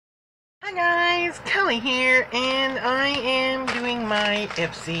Hi guys, Kelly here, and I am doing my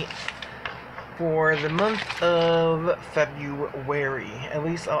Ipsy for the month of February. At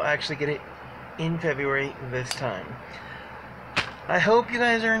least I'll actually get it in February this time. I hope you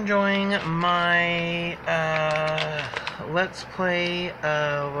guys are enjoying my Let's Play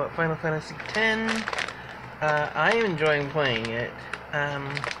of Final Fantasy X. I am enjoying playing it.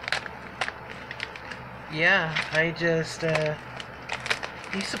 Yeah, I just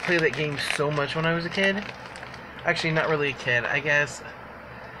used to play that game so much when I was a kid. Actually, not really a kid. I guess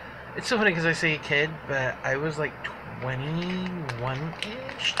it's so funny because I say a kid, but I was like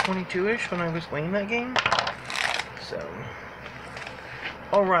 21-ish, 22-ish when I was playing that game. So,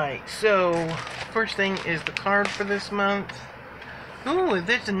 alright, so first thing is the card for this month. Ooh,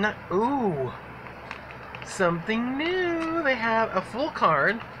 there's a ooh, something new. They have a full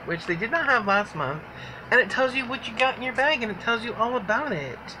card, which they did not have last month, and it tells you what you got in your bag, and it tells you all about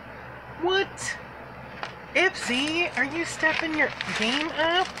it. What? Ipsy, are you stepping your game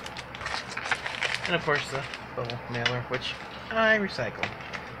up? And of course the little mailer, which I recycle,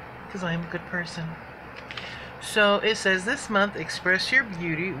 because I'm a good person. So it says this month, express your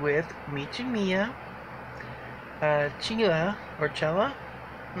beauty with Michimiya, Chila, or Chella,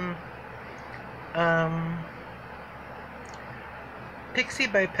 Pixie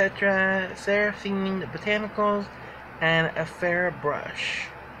by Petra, Seraphine Botanicals, and a fair brush.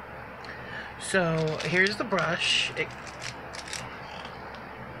 So here's the brush.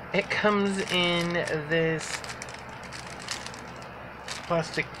 It comes in this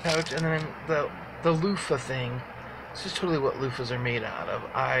plastic pouch, and then the loofah thing. This is totally what loofahs are made out of.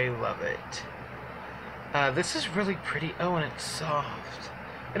 I love it. This is really pretty. Oh, and it's soft.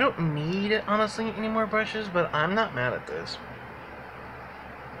 I don't need, honestly, any more brushes, but I'm not mad at this.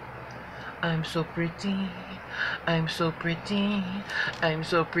 I'm so pretty, I'm so pretty, I'm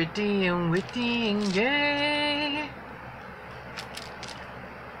so pretty and witty and gay.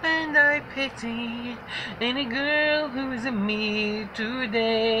 And I pity any girl who isn't me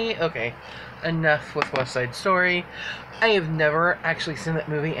today. Okay, enough with West Side Story. I have never actually seen that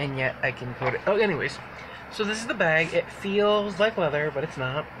movie, and yet I can quote it. Oh, anyways, so this is the bag. It feels like leather, but it's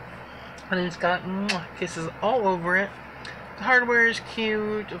not. And it's got kisses all over it. The hardware is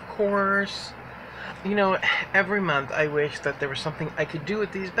cute, of course. You know, every month I wish that there was something I could do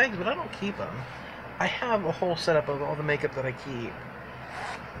with these bags, but I don't keep them. I have a whole setup of all the makeup that I keep.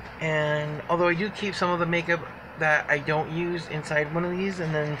 And although I do keep some of the makeup that I don't use inside one of these,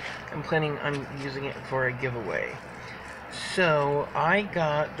 and then I'm planning on using it for a giveaway. So I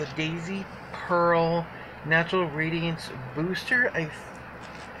got the Daisy Pearl Natural Radiance Booster.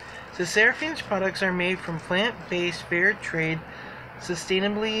 So Seraphine's products are made from plant-based, fair trade,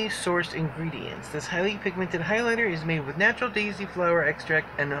 sustainably sourced ingredients. This highly pigmented highlighter is made with natural daisy flower extract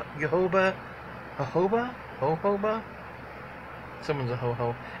and jojoba. Someone's a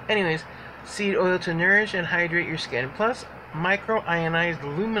ho-ho. Anyways, seed oil to nourish and hydrate your skin. Plus, micro-ionized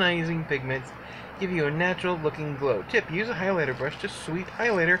luminizing pigments give you a natural-looking glow. Tip: use a highlighter brush to sweep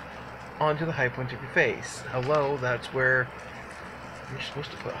highlighter onto the high point of your face. Hello, that's where you're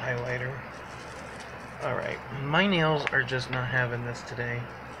supposed to put highlighter. Alright, my nails are just not having this today.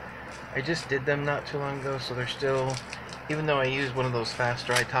 I just did them not too long ago, so they're still, even though I used one of those fast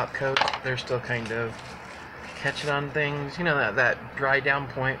dry top coats, they're still kind of catching on things. You know, that dry down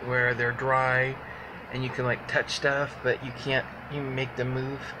point where they're dry and you can like touch stuff, but you can't make them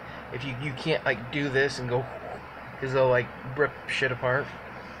move. If you can't like do this and go, because they'll like rip shit apart.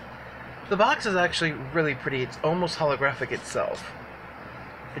 The box is actually really pretty. It's almost holographic itself.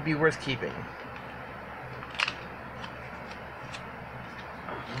 It'd be worth keeping.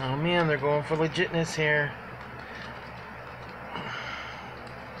 Oh man, they're going for legitness here.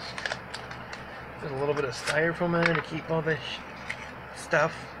 There's a little bit of styrofoam in there to keep all this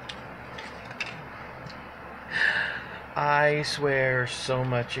stuff. I swear so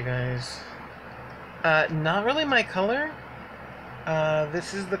much, you guys. Not really my color.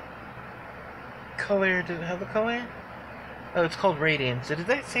 This is the color. Does it have the color? Oh, it's called Radiance. Did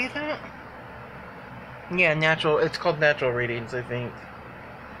they say that? Yeah, natural. It's called Natural Radiance, I think.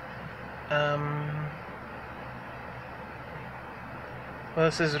 Well,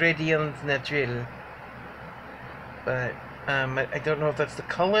 it says Radiance Naturel. But, I don't know if that's the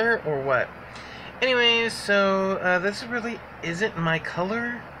color or what. Anyways, so, this really isn't my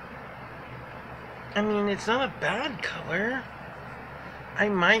color. I mean, it's not a bad color. I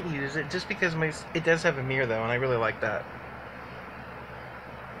might use it just because it does have a mirror, though, and I really like that.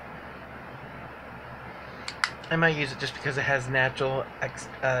 I might use it just because it has natural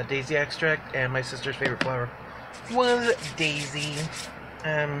daisy extract, and my sister's favorite flower was daisy.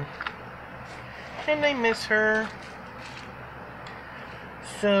 and I miss her.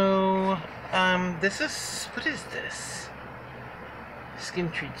 So, this is, what is this?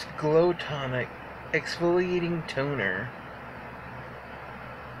 Skin Treats Glow Tonic Exfoliating Toner.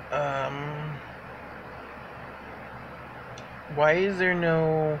 Why is there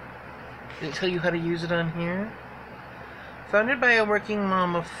no... Did it tell you how to use it on here? Founded by a working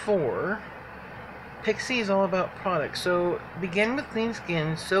mom of 4, Pixie is all about products. So, begin with clean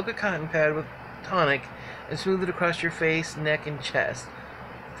skin, soak a cotton pad with tonic, and smooth it across your face, neck, and chest.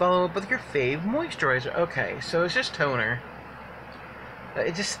 Follow up with your fave moisturizer. Okay, so it's just toner.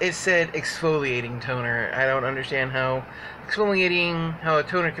 It said exfoliating toner. I don't understand how a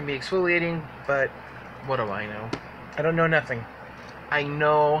toner can be exfoliating, but what do I know? I don't know nothing. I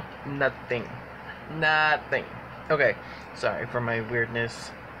know nothing. Nothing. Okay, sorry for my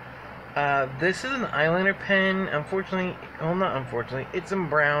weirdness. This is an eyeliner pen. Unfortunately, well, not unfortunately, it's in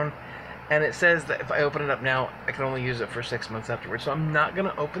brown, and it says that if I open it up now, I can only use it for 6 months afterwards. So I'm not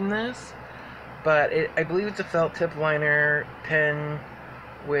gonna open this, but I believe it's a felt tip liner pen,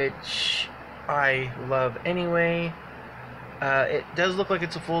 which I love anyway. It does look like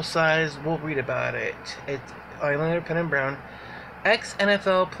it's a full size. We'll read about it. It's eyeliner pen in brown.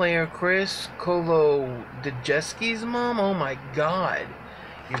 Ex-NFL player Chris Kolodziejski's mom. Oh my god.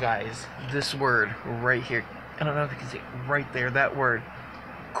 You guys, this word right here. I don't know if you can see it right there. That word.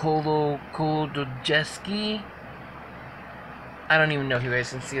 Kolodziejski. I don't even know if you guys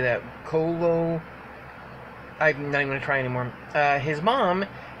can see that. I'm not even going to try anymore. His mom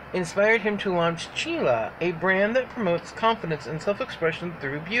inspired him to launch Chila, a brand that promotes confidence and self-expression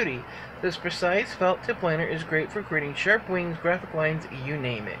through beauty. This precise felt tip liner is great for creating sharp wings, graphic lines, you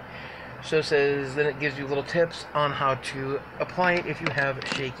name it. So it says, then it gives you little tips on how to apply it if you have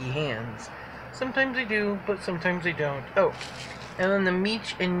shaky hands. Sometimes I do, but sometimes I don't. Oh, and then the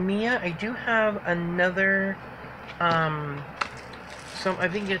Meech and Mia, I do have another, I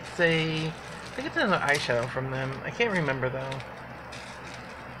think it's another eyeshadow from them. I can't remember though.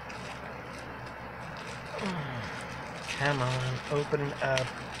 Come on, open it up.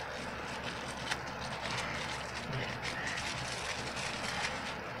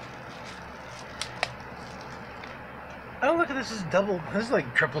 Oh, look at this, is double. This is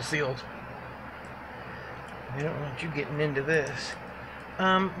like triple sealed. I don't want you getting into this.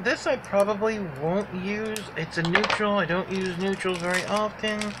 This I probably won't use. It's a neutral. I don't use neutrals very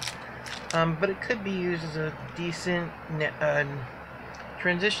often. But it could be used as a decent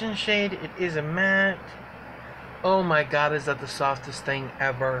transition shade. It is a matte. Oh my god, is that the softest thing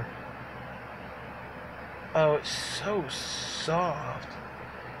ever. Oh, it's so soft.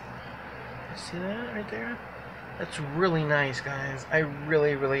 See that right there? That's really nice, guys. I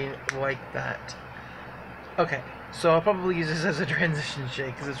really, really like that. Okay, so I'll probably use this as a transition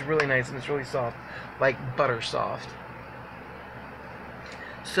shade because it's really nice and it's really soft. Like butter soft.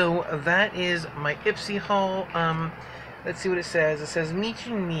 So that is my Ipsy haul. Let's see what it says. It says Meech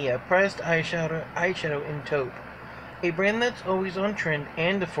and Mia pressed eyeshadow in taupe. A brand that's always on trend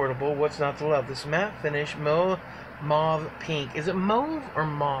and affordable. What's not to love? This matte finish mauve pink. Is it mauve or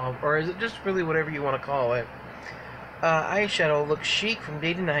mauve, or is it just really whatever you want to call it? Eyeshadow looks chic from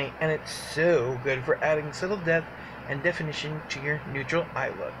day to night, and it's so good for adding subtle depth and definition to your neutral eye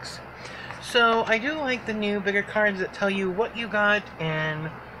looks. So I do like the new bigger cards that tell you what you got and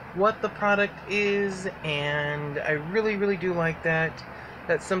what the product is, and I really, really do like that.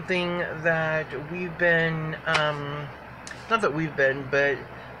 That's something that we've been, not that we've been, but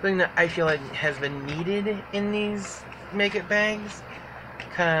something that I feel like has been needed in these makeup bags.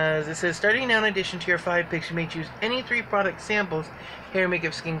 Because it says, starting now in addition to your 5 picks, you may choose any 3 product samples, hair,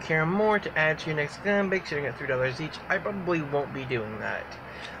 makeup, skincare, and more to add to your next glam bag, sitting at $3 each. I probably won't be doing that.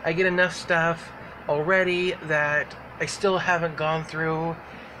 I get enough stuff already that I still haven't gone through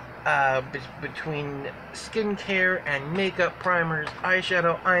between skincare and makeup, primers,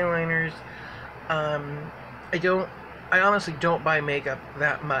 eyeshadow, eyeliners. I honestly don't buy makeup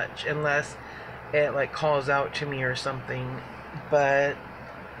that much unless it like calls out to me or something. But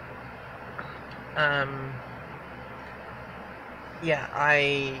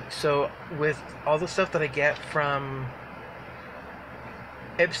yeah, so with all the stuff that I get from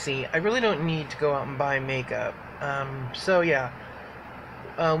Ipsy, I really don't need to go out and buy makeup. So yeah,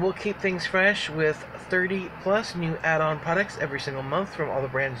 we'll keep things fresh with 30 plus new add-on products every single month from all the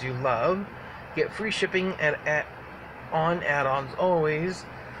brands you love. Get free shipping on add-ons always.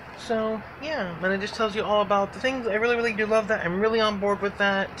 So yeah, and it just tells you all about the things. I really, really do love that. I'm really on board with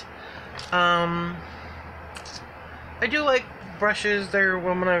that. I do like brushes. They're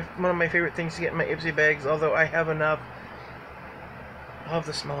one of my favorite things to get in my Ipsy bags, although I have enough. I love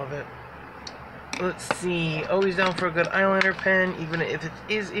the smell of it. Let's see. Always down for a good eyeliner pen, even if it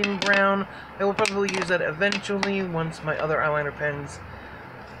is in brown. I will probably use that eventually once my other eyeliner pens.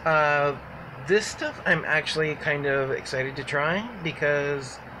 This stuff I'm actually kind of excited to try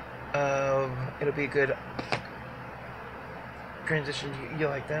because it'll be a good transition. You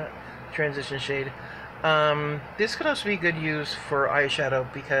like that? Transition shade. This could also be good use for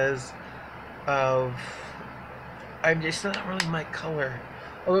eyeshadow because of I'm just not really my color.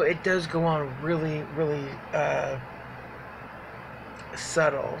 Although it does go on really, really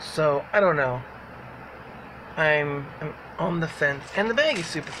subtle. So I don't know. I'm on the fence. And the bag is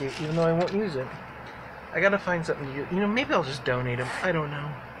super cute, even though I won't use it. I gotta find something to use. You know, maybe I'll just donate them. I don't know.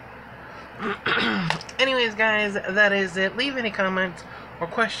 Anyways, guys, that is it. Leave any comments or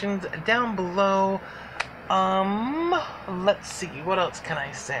questions down below. Let's see. What else can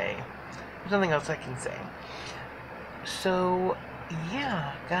I say? There's nothing else I can say. So,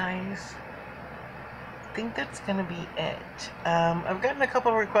 yeah, guys. I think that's gonna be it. I've gotten a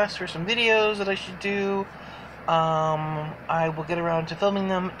couple of requests for some videos that I should do. I will get around to filming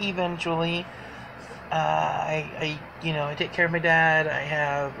them eventually. I take care of my dad. I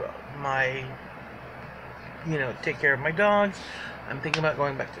have my, take care of my dogs. I'm thinking about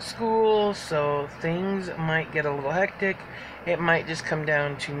going back to school, so things might get a little hectic. It might just come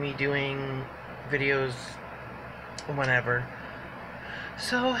down to me doing videos whenever.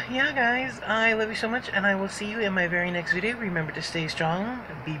 So, yeah, guys, I love you so much, and I will see you in my very next video. Remember to stay strong,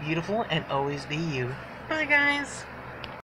 be beautiful, and always be you. Bye, guys!